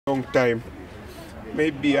long time,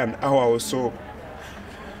 maybe an hour or so.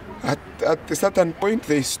 At a certain point,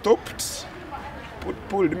 they stopped,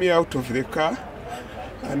 pulled me out of the car,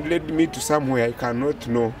 and led me to somewhere I cannot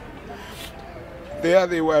know. There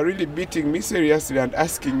they were really beating me seriously and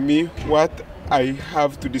asking me what I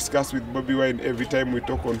have to discuss with Bobby Wine every time we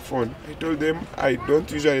talk on phone. I told them I don't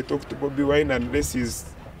usually talk to Bobby Wine unless he's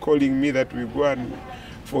calling me that we go and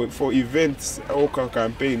for events or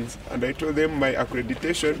campaigns. And I told them my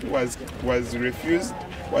accreditation was refused,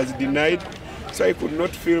 was denied, so I could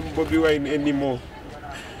not film Bobby Wine anymore.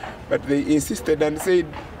 But they insisted and said,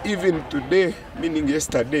 even today, meaning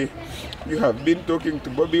yesterday, you have been talking to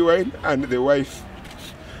Bobby Wine and the wife.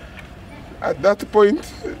 At that point,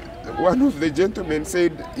 one of the gentlemen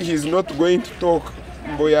said he's not going to talk.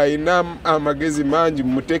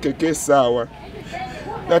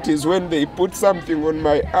 That is when they put something on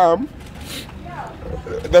my arm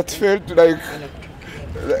that felt like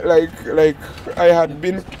I had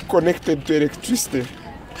been connected to electricity.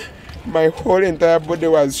 My whole entire body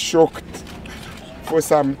was shocked for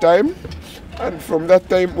some time, and from that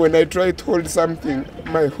time when I try to hold something,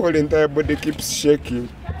 my whole entire body keeps shaking.